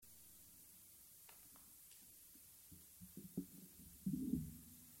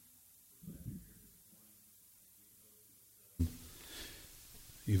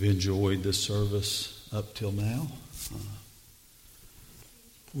you've enjoyed the service up till now.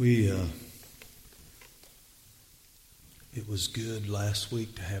 It was good last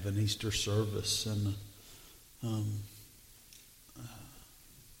week to have an Easter service, and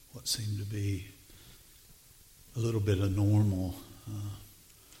what seemed to be a little bit of normal.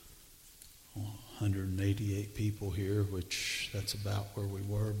 188 people here, which that's about where we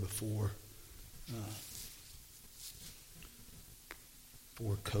were before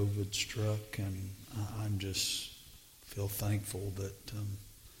COVID struck, and I'm just feel thankful that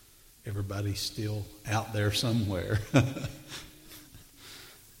everybody's still out there somewhere.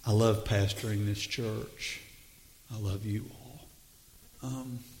 I love pastoring this church. I love you all.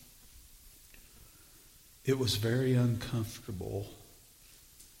 It was very uncomfortable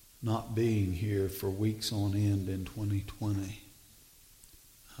not being here for weeks on end in 2020,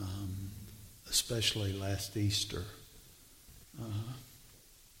 especially last Easter.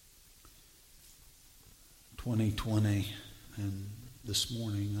 2020, and this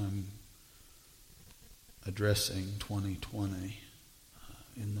morning I'm addressing 2020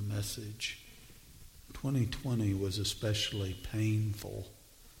 in the message. 2020 was especially painful,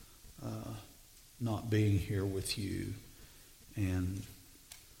 not being here with you, and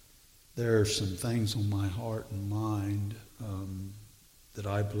there are some things on my heart and mind that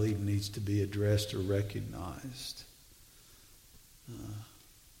I believe needs to be addressed or recognized.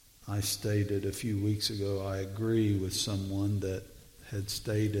 I stated a few weeks ago, I agree with someone that had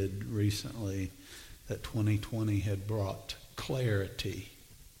stated recently that 2020 had brought clarity.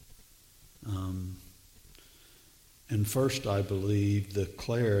 And first, I believe the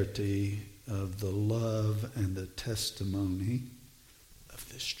clarity of the love and the testimony of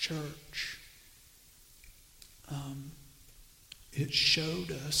this church. It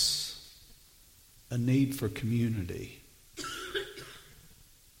showed us a need for community.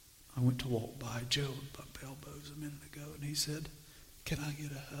 I went to walk by Joe and bump elbows a minute ago, and he said, "Can I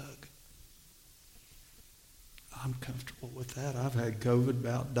get a hug?" I'm comfortable with that. I've had COVID,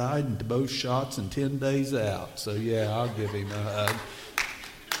 about died, and both shots and 10 days out. So yeah, I'll give him a hug.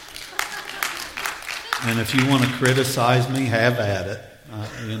 And if you want to criticize me, have at it.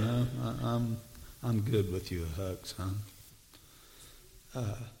 I'm good with you a hug, son.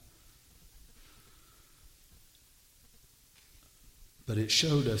 But it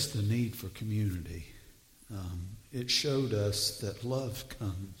showed us the need for community. It showed us that love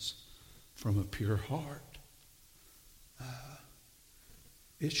comes from a pure heart.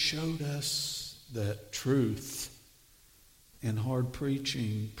 It showed us that truth and hard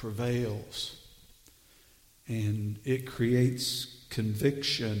preaching prevails. And it creates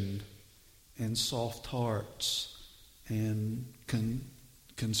conviction and soft hearts and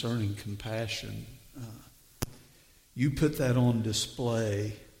concerning compassion. You put that on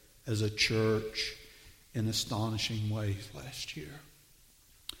display as a church in astonishing ways last year.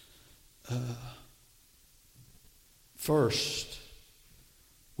 First,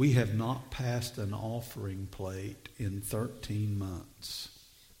 we have not passed an offering plate in 13 months.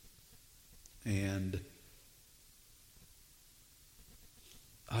 And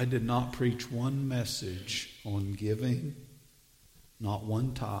I did not preach one message on giving, not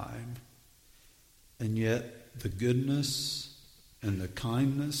one time. And yet the goodness and the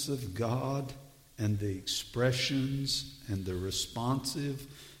kindness of God and the expressions and the responsive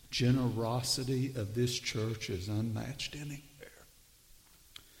generosity of this church is unmatched anywhere.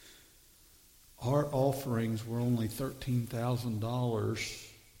 Our offerings were only $13,000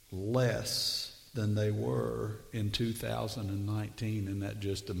 less than they were in 2019, and that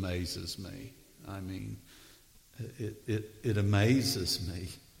just amazes me. I mean, it amazes me.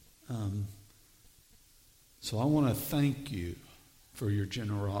 So I want to thank you for your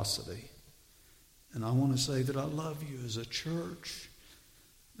generosity. And I want to say that I love you as a church,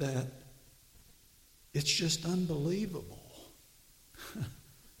 that it's just unbelievable.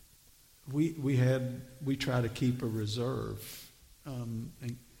 We try to keep a reserve.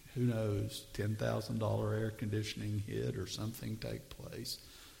 And who knows, $10,000 air conditioning hit or something take place.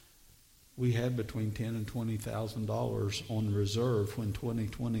 We had between $10,000 and $20,000 on reserve when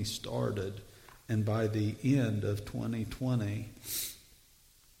 2020 started. And by the end of 2020,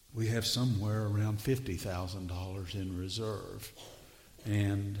 we have somewhere around $50,000 in reserve.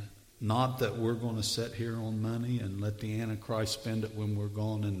 And not that we're going to sit here on money and let the Antichrist spend it when we're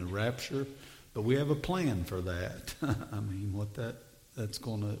gone in the rapture, but we have a plan for that. I mean, what that's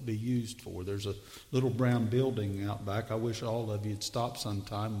going to be used for. There's a little brown building out back. I wish all of you would stop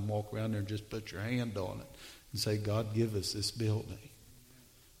sometime and walk around there and just put your hand on it and say, God, give us this building.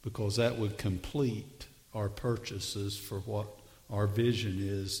 Because that would complete our purchases for what our vision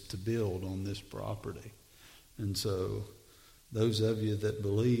is to build on this property. And so those of you that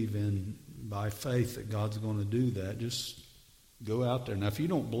believe in, by faith, that God's going to do that, just go out there. Now, if you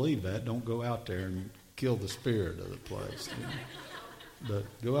don't believe that, don't go out there and kill the spirit of the place. You know? But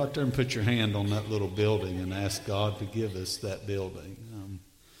go out there and put your hand on that little building and ask God to give us that building.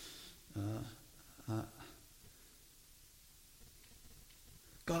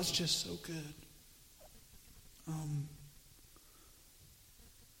 God's just so good.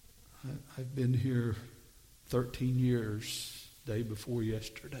 I've been here 13 years, day before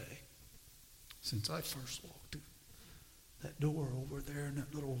yesterday, since I first walked in that door over there in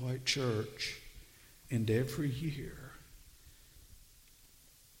that little white church. And every year,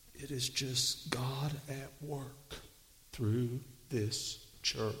 it is just God at work through this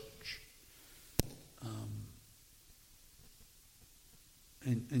church.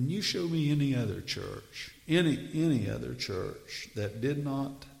 And you show me any other church, any other church that did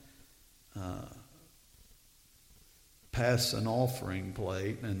not pass an offering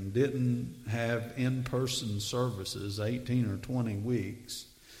plate and didn't have in-person services 18 or 20 weeks,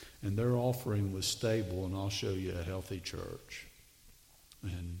 and their offering was stable, and I'll show you a healthy church.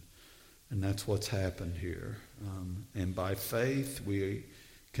 And that's what's happened here. And by faith, we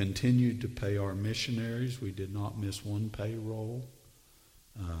continued to pay our missionaries. We did not miss one payroll.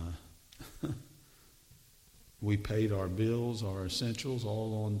 We paid our bills, our essentials,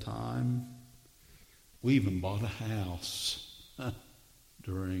 all on time. We even bought a house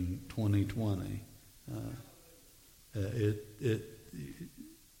during 2020.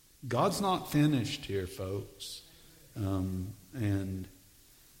 God's not finished here, folks. And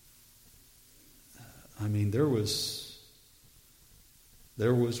I mean, there was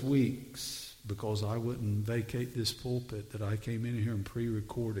weeks, because I wouldn't vacate this pulpit, that I came in here and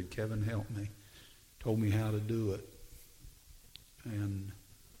pre-recorded. Kevin helped me, told me how to do it. And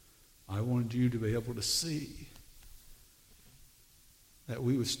I wanted you to be able to see that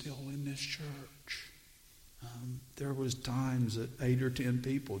we were still in this church. There was times that 8 or 10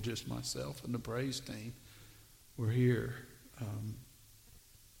 people, just myself and the praise team, were here.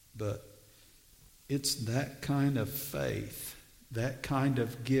 But it's that kind of faith, that kind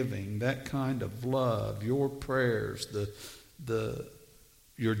of giving, that kind of love, your prayers,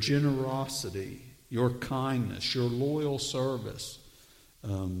 your generosity, your kindness, your loyal service,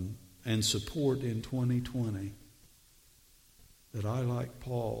 and support in 2020, that I, like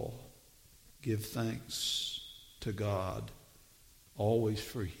Paul, give thanks to God always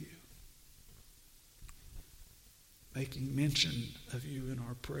for you. Making mention of you in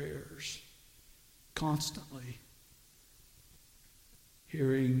our prayers constantly.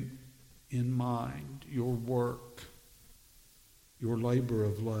 Hearing in mind your work, your labor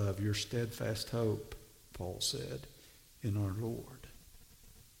of love, your steadfast hope, Paul said, in our Lord.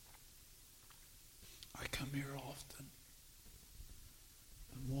 I come here often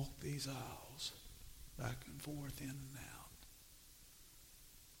and walk these aisles back and forth, in and out.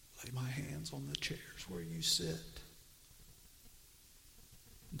 Lay my hands on the chairs where you sit.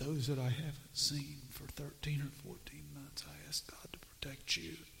 Those that I haven't seen for 13 or 14 months, I ask God to protect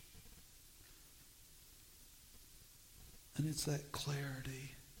you. And it's that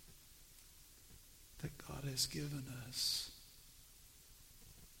clarity that God has given us.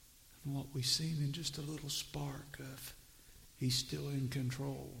 And what we've seen in just a little spark of He's still in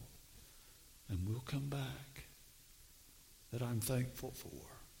control. And we'll come back, that I'm thankful for.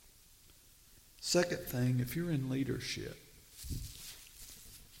 Second thing, if you're in leadership,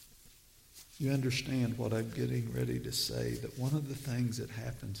 you understand what I'm getting ready to say, that one of the things that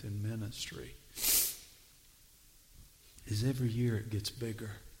happens in ministry is every year it gets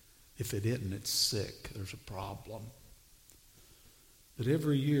bigger. If it isn't, it's sick. There's a problem. But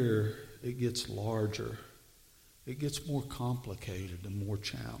every year it gets larger. It gets more complicated and more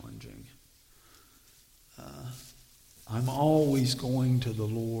challenging. I'm always going to the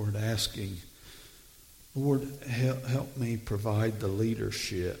Lord asking, Lord, help me provide the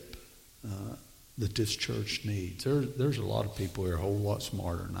leadership that this church needs. There's a lot of people here a whole lot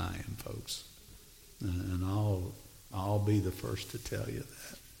smarter than I am, folks. And I'll be the first to tell you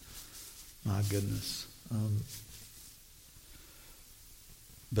that. My goodness.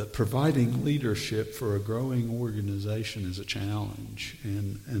 But providing leadership for a growing organization is a challenge.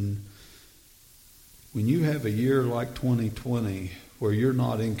 And when you have a year like 2020 where you're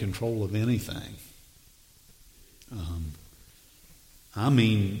not in control of anything, I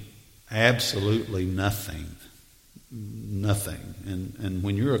mean absolutely nothing. Nothing. And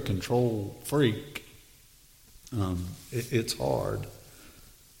when you're a control freak, it's hard.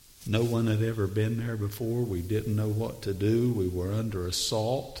 No one had ever been there before. We didn't know what to do. We were under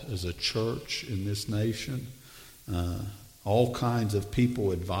assault as a church in this nation. All kinds of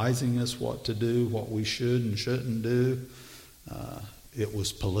people advising us what to do, what we should and shouldn't do. It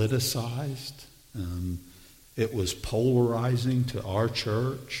was politicized. It was polarizing to our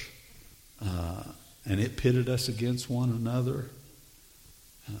church. And it pitted us against one another.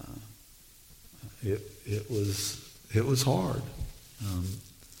 It was hard.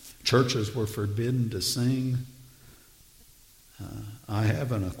 Churches were forbidden to sing. I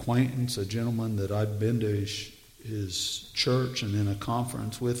have an acquaintance, a gentleman that I'd been to his church and in a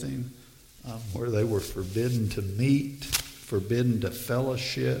conference with him, where they were forbidden to meet, forbidden to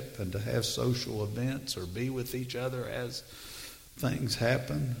fellowship and to have social events or be with each other as things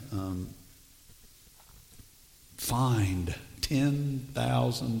happen. Fined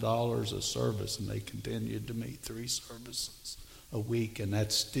 $10,000 a service, and they continued to meet 3 services a week, and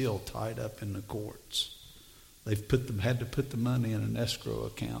that's still tied up in the courts. They've had to put the money in an escrow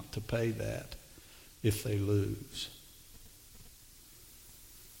account to pay that if they lose.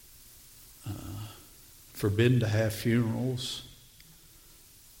 Forbidden to have funerals,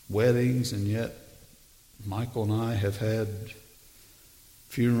 weddings, and yet Michael and I have had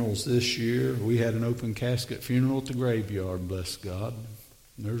funerals this year. We had an open casket funeral at the graveyard, bless God.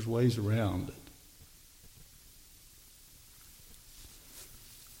 There's ways around it.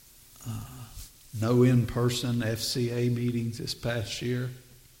 No in-person FCA meetings this past year.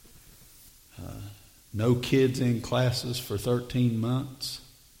 No kids in classes for 13 months.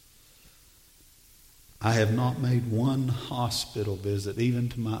 I have not made one hospital visit, even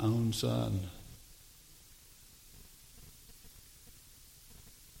to my own son.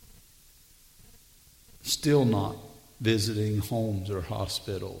 Still not visiting homes or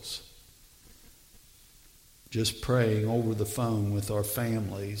hospitals. Just praying over the phone with our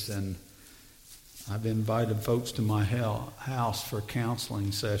families. And I've invited folks to my house for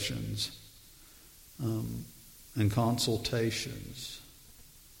counseling sessions and consultations.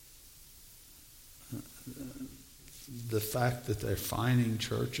 The fact that they're fining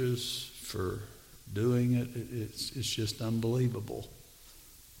churches for doing it, it's just unbelievable.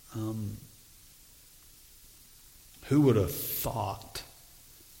 Who would have thought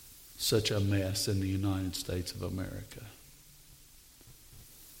such a mess in the United States of America?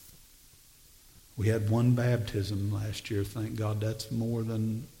 We had one baptism last year. Thank God that's more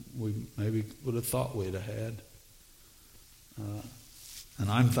than we maybe would have thought we'd have had. And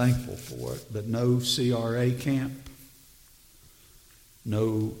I'm thankful for it. But no CRA camp.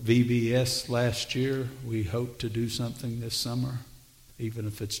 No VBS last year. We hope to do something this summer, even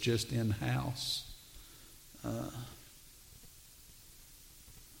if it's just in-house.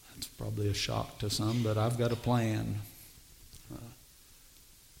 It's probably a shock to some, but I've got a plan.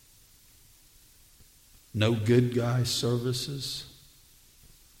 No good guy services.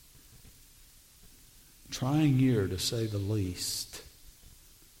 Trying year, to say the least.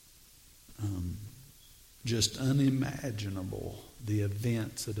 Just unimaginable, the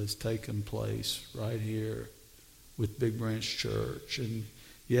events that has taken place right here with Big Branch Church. And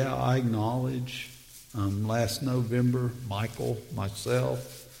yeah, I acknowledge last November, Michael,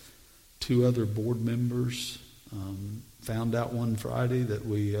 myself, 2 other board members found out one Friday that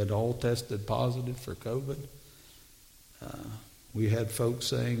we had all tested positive for COVID. We had folks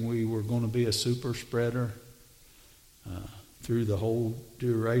saying we were going to be a super spreader. Through the whole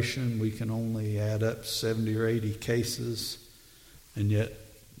duration, we can only add up 70 or 80 cases, and yet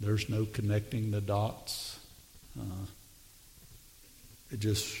there's no connecting the dots. It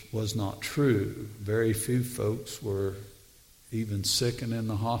just was not true. Very few folks were even sick and in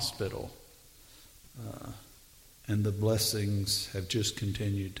the hospital. And the blessings have just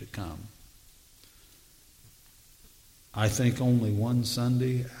continued to come. I think only one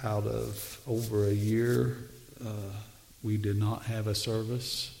Sunday out of over a year, we did not have a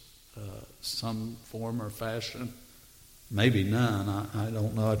service, some form or fashion. Maybe none. I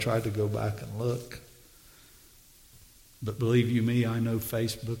don't know. I tried to go back and look. But believe you me, I know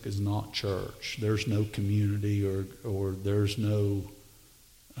Facebook is not church. There's no community or there's no...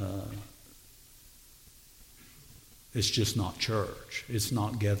 it's just not church. It's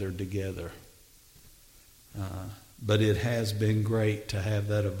not gathered together. But it has been great to have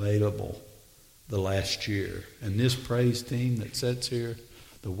that available the last year. And this praise team that sits here,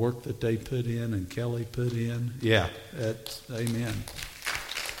 the work that they put in and Kelly put in, yeah, that's amen.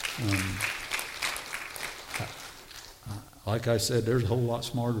 Like I said, there's a whole lot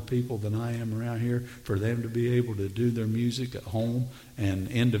smarter people than I am around here. For them to be able to do their music at home and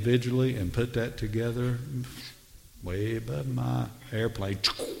individually and put that together, way above my airplane.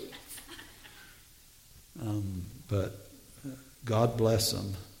 But God bless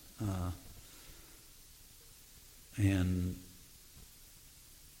them. And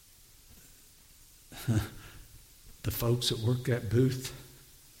the folks that work that booth,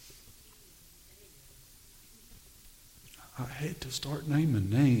 I hate to start naming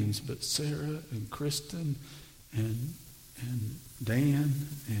names, but Sarah and Kristen and Dan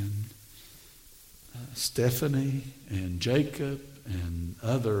and Stephanie and Jacob and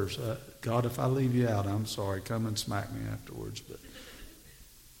others. God, if I leave you out, I'm sorry. Come and smack me afterwards. But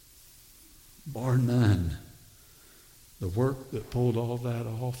bar none, the work that pulled all that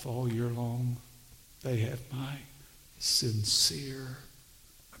off all year long, they have my sincere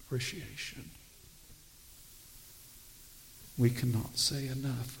appreciation. We cannot say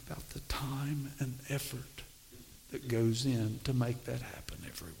enough about the time and effort that goes in to make that happen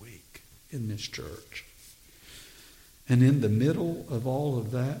every week in this church. And in the middle of all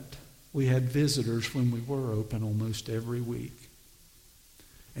of that, we had visitors when we were open almost every week.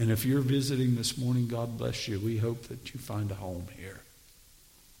 And if you're visiting this morning, God bless you. We hope that you find a home here.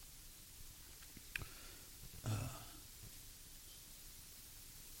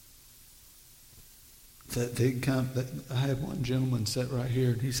 That they come. I had one gentleman sit right here,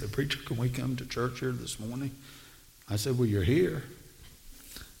 and he said, "Preacher, can we come to church here this morning?" I said, "Well, you're here."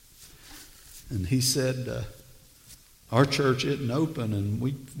 And he said, "Our church isn't open, and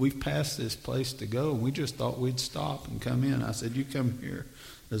we've passed this place to go, and we just thought we'd stop and come in." I said, "You come here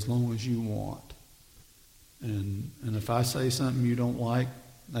as long as you want. And if I say something you don't like,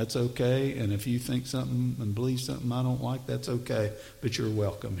 that's okay. And if you think something and believe something I don't like, that's okay. But you're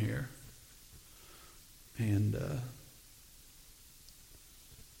welcome here." And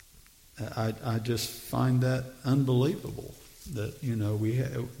I just find that unbelievable that,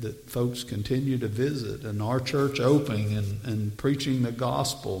 that folks continue to visit, and our church opening and preaching the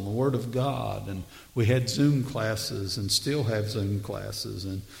gospel and the Word of God. And we had Zoom classes and still have Zoom classes,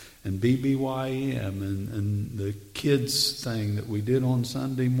 and BBYM and the kids thing that we did on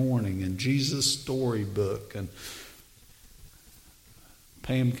Sunday morning, and Jesus Storybook. And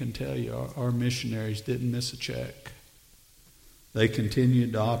Pam can tell you, our missionaries didn't miss a check. They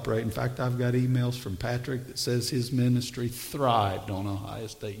continued to operate. In fact, I've got emails from Patrick that says his ministry thrived on Ohio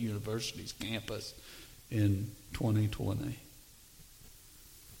State University's campus in 2020.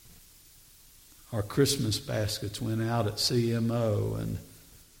 Our Christmas baskets went out at CMO, and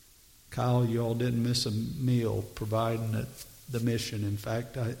Kyle, you all didn't miss a meal providing at the mission. In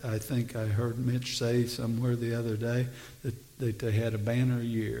fact, I think I heard Mitch say somewhere the other day that they had a banner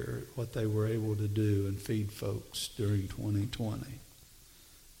year, what they were able to do and feed folks during 2020.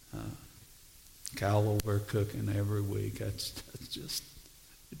 Kyle over cooking every week. It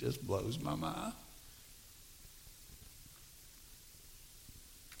just blows my mind.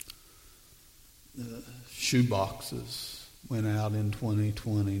 The shoe boxes went out in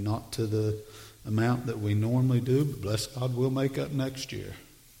 2020, not to the amount that we normally do, but bless God, we'll make up next year.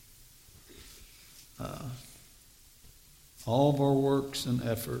 All of our works and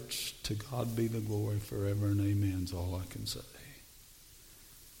efforts, to God be the glory forever and amen is all I can say.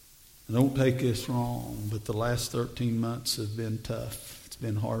 And don't take this wrong, but the last 13 months have been tough. It's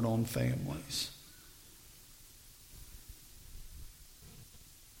been hard on families.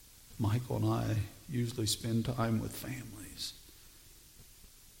 Michael and I usually spend time with families.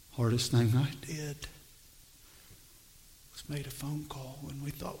 Hardest thing I did was made a phone call when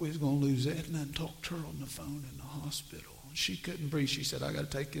we thought we was going to lose Edna, and talked to her on the phone in the hospital. She couldn't breathe. She said, "I got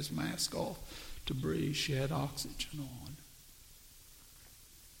to take his mask off to breathe." She had oxygen on.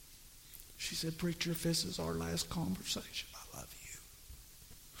 She said, "Preacher, if this is our last conversation, I love you."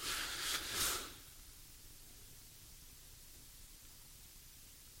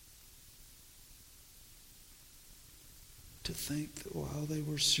 To think that while they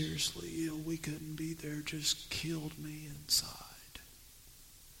were seriously ill, we couldn't be there just killed me inside.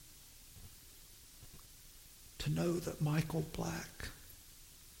 To know that Michael Black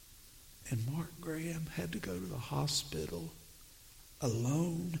and Mark Graham had to go to the hospital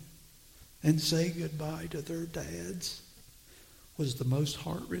alone and say goodbye to their dads was the most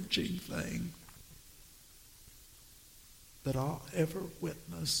heart-wrenching thing that I'll ever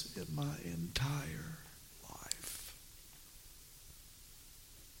witness in my entire life.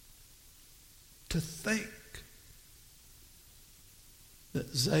 To think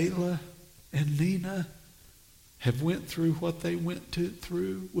that Zayla and Nina have went through what they went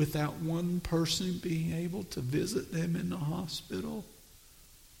through without one person being able to visit them in the hospital.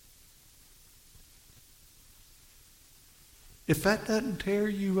 If that doesn't tear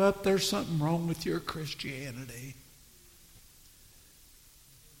you up, there's something wrong with your Christianity.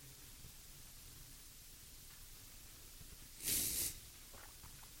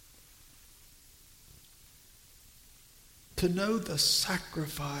 to know the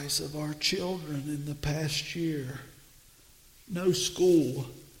sacrifice of our children in the past year. No school.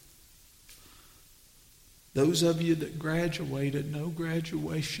 Those of you that graduated, no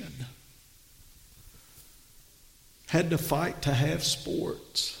graduation. Had to fight to have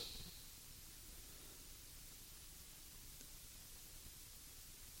sports.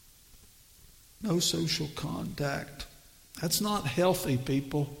 No social contact. That's not healthy,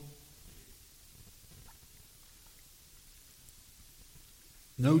 people.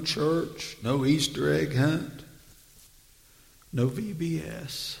 No church, no Easter egg hunt, no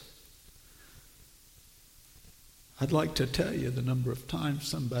VBS. I'd like to tell you the number of times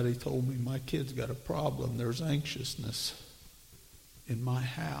somebody told me my kid's got a problem. There's anxiousness in my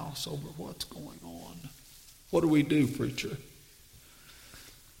house over what's going on. What do we do, preacher?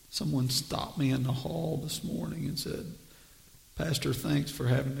 Someone stopped me in the hall this morning and said, Pastor, thanks for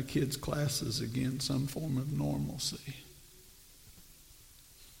having the kids' classes again, some form of normalcy.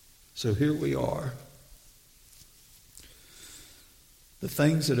 So here we are. The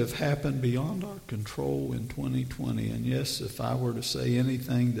things that have happened beyond our control in 2020, and yes, if I were to say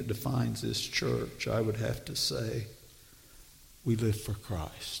anything that defines this church, I would have to say we live for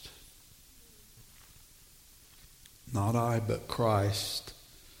Christ. Not I, but Christ.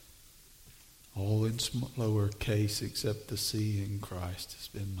 All in lowercase except the C in Christ has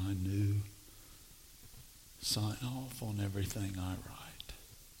been my new sign off on everything I write.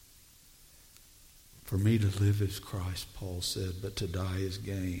 For me to live is Christ, Paul said, but to die is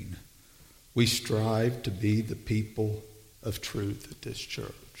gain. We strive to be the people of truth at this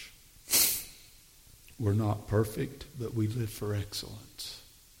church. We're not perfect, but we live for excellence.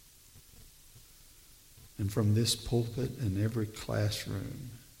 And from this pulpit and every classroom,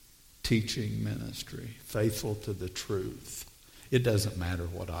 teaching ministry, faithful to the truth. It doesn't matter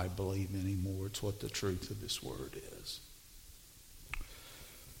what I believe anymore. It's what the truth of this word is.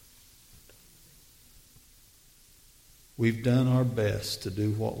 We've done our best to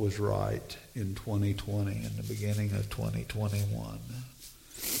do what was right in 2020 and the beginning of 2021.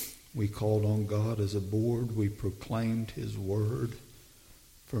 We called on God as a board. We proclaimed His word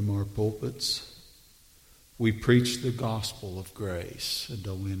from our pulpits. We preached the gospel of grace and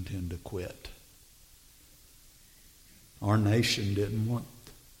don't intend to quit. Our nation didn't want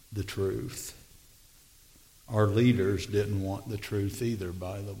the truth. Our leaders didn't want the truth either,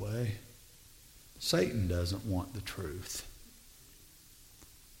 by the way. Satan doesn't want the truth.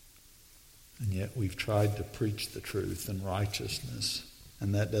 And yet we've tried to preach the truth and righteousness,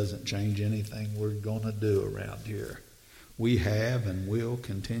 and that doesn't change anything we're going to do around here. We have and will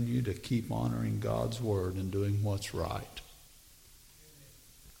continue to keep honoring God's word and doing what's right.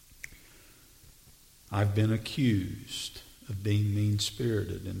 I've been accused of being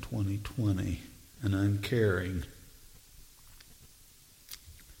mean-spirited in 2020 and uncaring,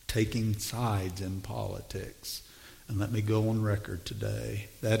 taking sides in politics. And let me go on record today.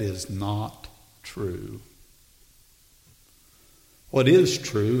 That is not true. What is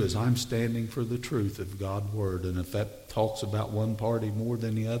true is I'm standing for the truth of God's word. And if that talks about one party more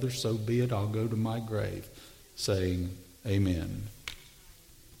than the other, so be it. I'll go to my grave saying amen.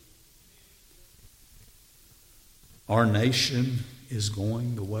 Our nation is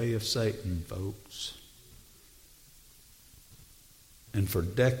going the way of Satan, folks. And for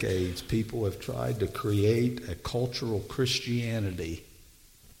decades, people have tried to create a cultural Christianity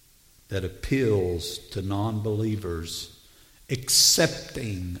that appeals to non-believers,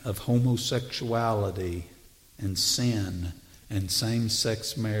 accepting of homosexuality and sin and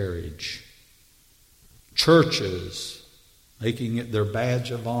same-sex marriage. Churches making it their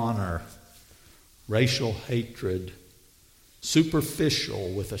badge of honor. Racial hatred.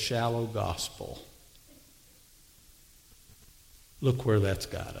 Superficial with a shallow gospel. Look where that's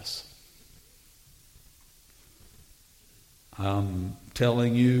got us. I'm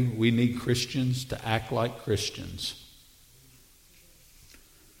telling you, we need Christians to act like Christians.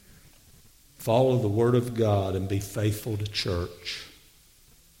 Follow the Word of God and be faithful to church.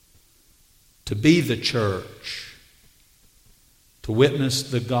 To be the church. To witness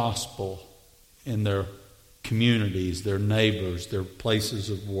the gospel in their communities, their neighbors, their places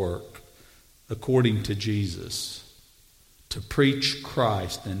of work, according to Jesus. To preach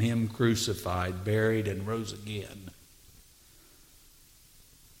Christ and Him crucified, buried, and rose again.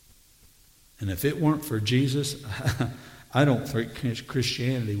 And if it weren't for Jesus, I don't think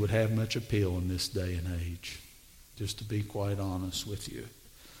Christianity would have much appeal in this day and age, just to be quite honest with you.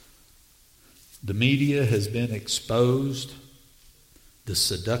 The media has been exposed. The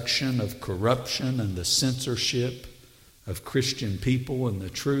seduction of corruption and the censorship of Christian people and the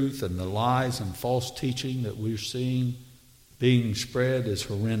truth and the lies and false teaching that we're seeing being spread is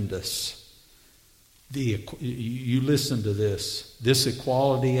horrendous. You listen to this. This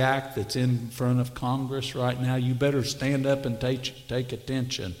Equality Act that's in front of Congress right now, you better stand up and take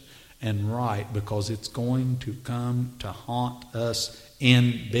attention and write, because it's going to come to haunt us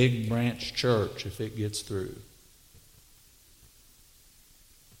in Big Branch Church if it gets through.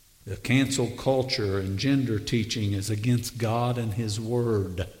 The cancel culture and gender teaching is against God and His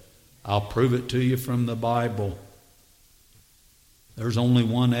Word. I'll prove it to you from the Bible. There's only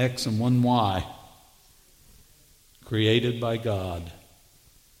one X and one Y, created by God.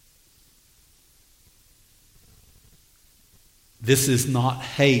 This is not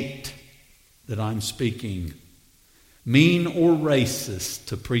hate that I'm speaking, mean or racist,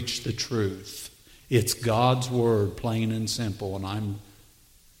 to preach the truth. It's God's Word, plain and simple, and I'm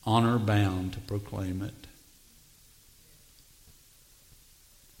honor bound to proclaim it.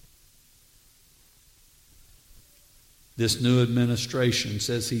 This new administration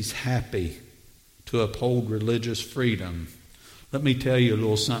says he's happy to uphold religious freedom. Let me tell you a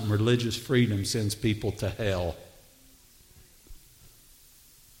little something. Religious freedom sends people to hell.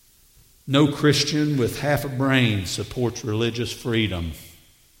 No Christian with half a brain supports religious freedom.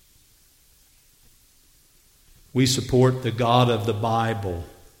 We support the God of the Bible.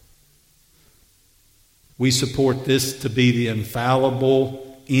 We support this to be the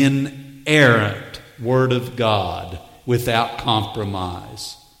infallible, inerrant Word of God without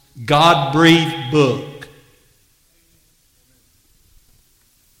compromise. God-breathed book.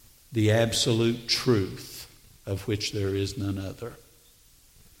 The absolute truth of which there is none other.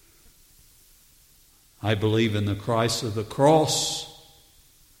 I believe in the Christ of the cross.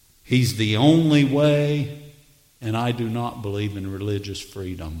 He's the only way, and I do not believe in religious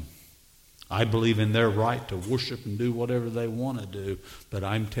freedom. I believe in their right to worship and do whatever they want to do, but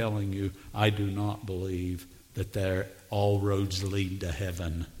I'm telling you, I do not believe that all roads lead to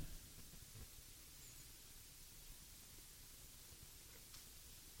heaven.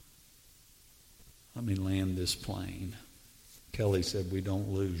 Let me land this plane. Kelly said we don't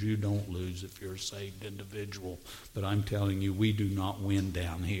lose. You don't lose if you're a saved individual. But I'm telling you, we do not win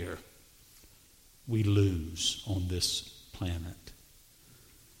down here. We lose on this planet.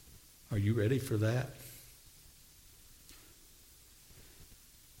 Are you ready for that?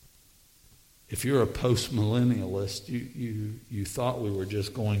 If you're a post-millennialist, you thought we were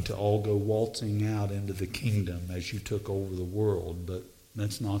just going to all go waltzing out into the kingdom as you took over the world, but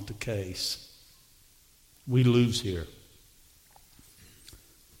that's not the case. We lose here.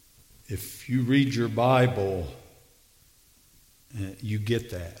 If you read your Bible, you get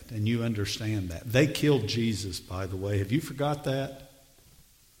that and you understand that. They killed Jesus, by the way. Have you forgot that?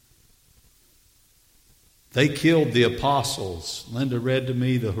 They killed the apostles. Linda read to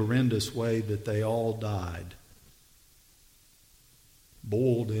me the horrendous way that they all died.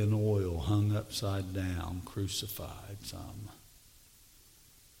 Boiled in oil, hung upside down, crucified some.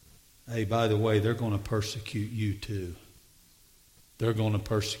 Hey, by the way, they're going to persecute you too. They're going to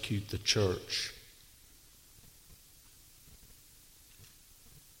persecute the church.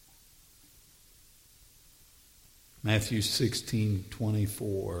 Matthew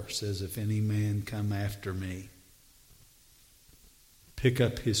 16:24 says, if any man come after me, pick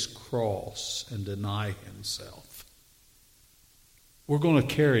up his cross and deny himself. We're going to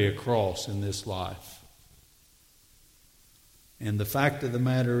carry a cross in this life. And the fact of the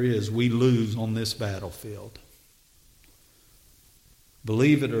matter is, we lose on this battlefield.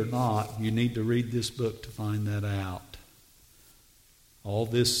 Believe it or not, you need to read this book to find that out. All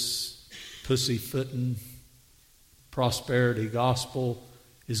this pussyfooting prosperity gospel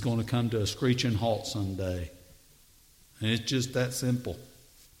is going to come to a screeching halt someday. And it's just that simple.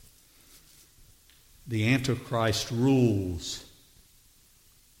 The Antichrist rules.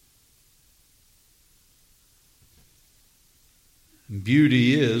 And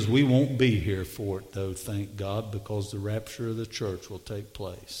beauty is, we won't be here for it though, thank God, because the rapture of the church will take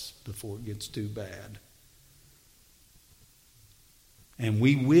place before it gets too bad. And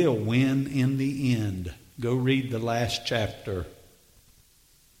we will win in the end. Go read the last chapter.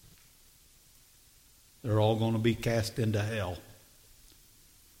 They're all going to be cast into hell.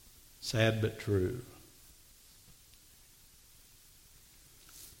 Sad but true.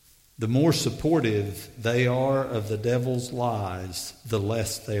 The more supportive they are of the devil's lies, the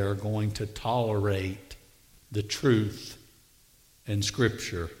less they are going to tolerate the truth and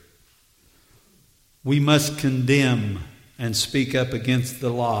Scripture. We must condemn and speak up against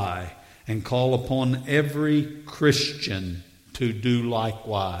the lie and call upon every Christian to do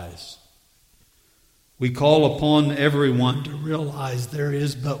likewise. We call upon everyone to realize there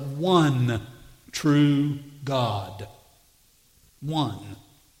is but one true God. one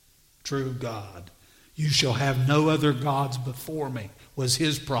true God. You shall have no other gods before me, was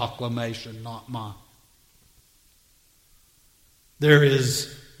his proclamation, not mine. There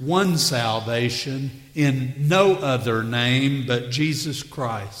is one salvation in no other name but Jesus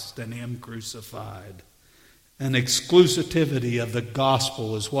Christ and him crucified. An exclusivity of the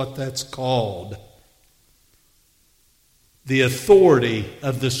gospel is what that's called. The authority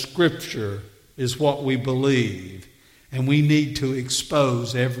of the Scripture is what we believe. And we need to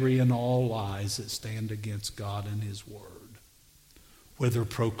expose every and all lies that stand against God and his word, whether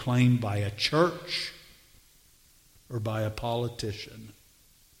proclaimed by a church or by a politician.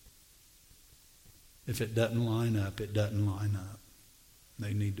 If it doesn't line up, it doesn't line up.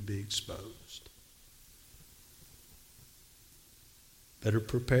 They need to be exposed. Better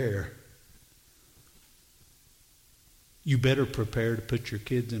prepare. You better prepare to put your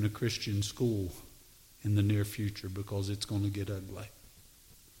kids in a Christian school in the near future, because it's going to get ugly.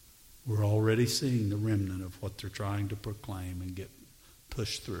 We're already seeing the remnant of what they're trying to proclaim and get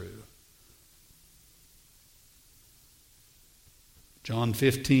pushed through. John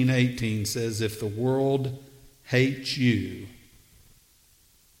 15:18 says, if the world hates you,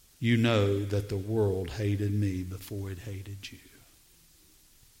 you know that the world hated me before it hated you.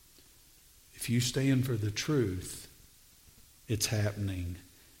 If you stand for the truth, it's happening.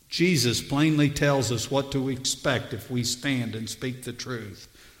 Jesus plainly tells us what to expect if we stand and speak the truth.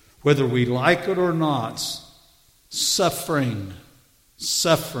 Whether we like it or not, suffering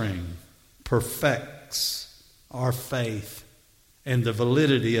perfects our faith and the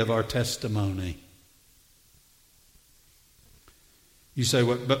validity of our testimony. You say,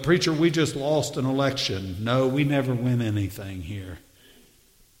 well, but preacher, we just lost an election. No, we never win anything here.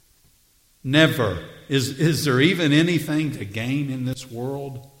 Never. Is there even anything to gain in this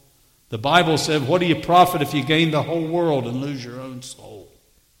world? The Bible said, what do you profit if you gain the whole world and lose your own soul?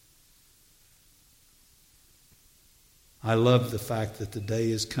 I love the fact that the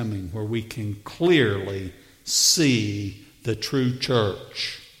day is coming where we can clearly see the true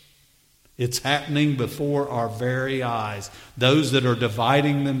church. It's happening before our very eyes. Those that are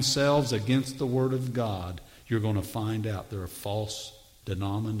dividing themselves against the Word of God, you're going to find out there are false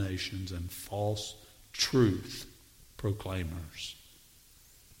denominations and false truth proclaimers.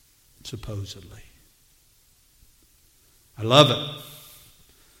 Supposedly. I love it.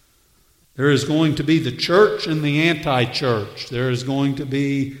 There is going to be the church and the anti-church. There is going to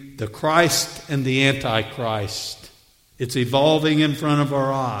be the Christ and the Antichrist. It's evolving in front of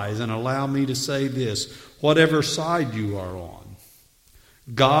our eyes. And allow me to say this, whatever side you are on,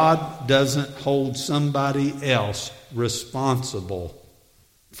 God doesn't hold somebody else responsible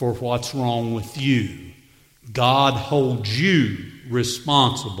for what's wrong with you. God holds you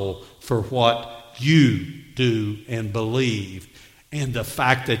responsible for what you do and believe. And the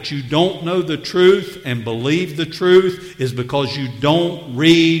fact that you don't know the truth and believe the truth is because you don't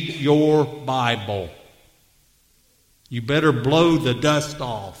read your Bible. You better blow the dust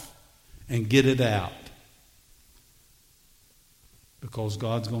off and get it out, because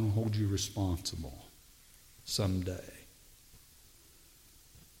God's going to hold you responsible someday.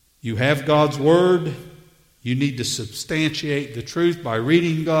 You have God's Word. You need to substantiate the truth by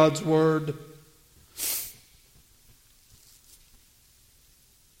reading God's Word.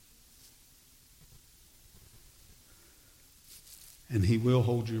 And He will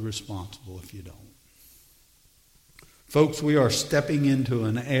hold you responsible if you don't. Folks, we are stepping into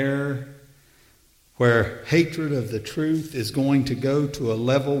an era where hatred of the truth is going to go to a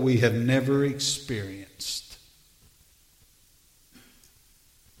level we have never experienced.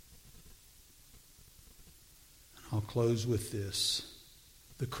 I'll close with this.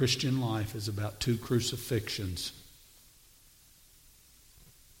 The Christian life is about two crucifixions.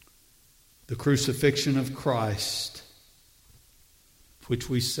 The crucifixion of Christ, which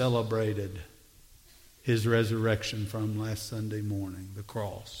we celebrated His resurrection from last Sunday morning, the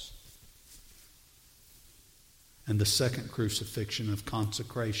cross. And the second crucifixion of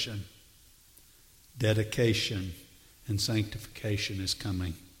consecration, dedication, and sanctification is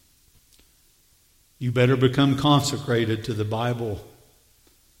coming. You better become consecrated to the Bible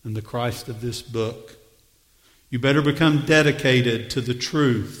and the Christ of this book. You better become dedicated to the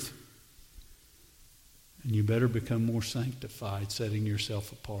truth. And you better become more sanctified, setting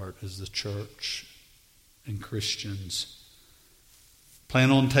yourself apart as the church and Christians. Plan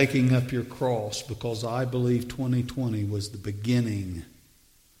on taking up your cross, because I believe 2020 was the beginning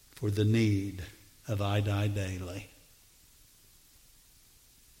for the need of I Die Daily.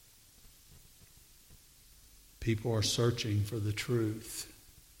 People are searching for the truth.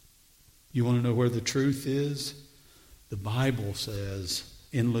 You want to know where the truth is? The Bible says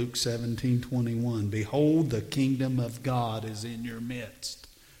in Luke 17:21, behold, the kingdom of God is in your midst.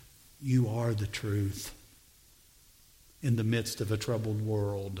 You are the truth in the midst of a troubled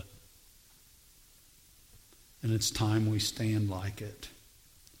world. And it's time we stand like it.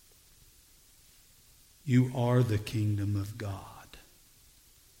 You are the kingdom of God.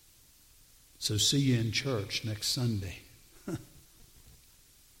 So see you in church next Sunday.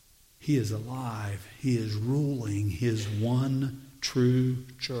 He is alive. He is ruling His one true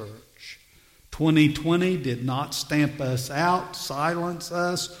church. 2020 did not stamp us out, silence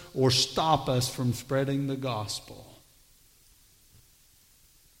us, or stop us from spreading the gospel.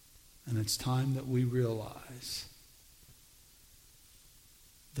 And it's time that we realize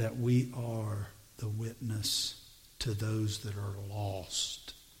that we are the witness to those that are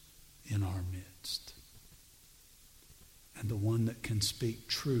lost in our midst. And the one that can speak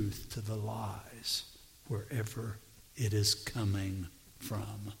truth to the lies wherever it is coming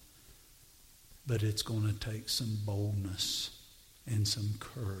from. But it's going to take some boldness and some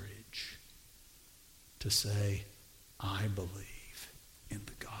courage to say, I believe in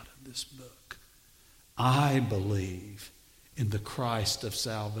the God of this book. I believe in the Christ of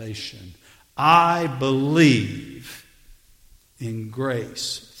salvation. I believe in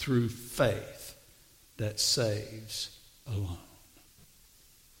grace through faith that saves alone.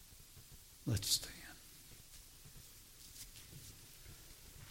 Let's stand.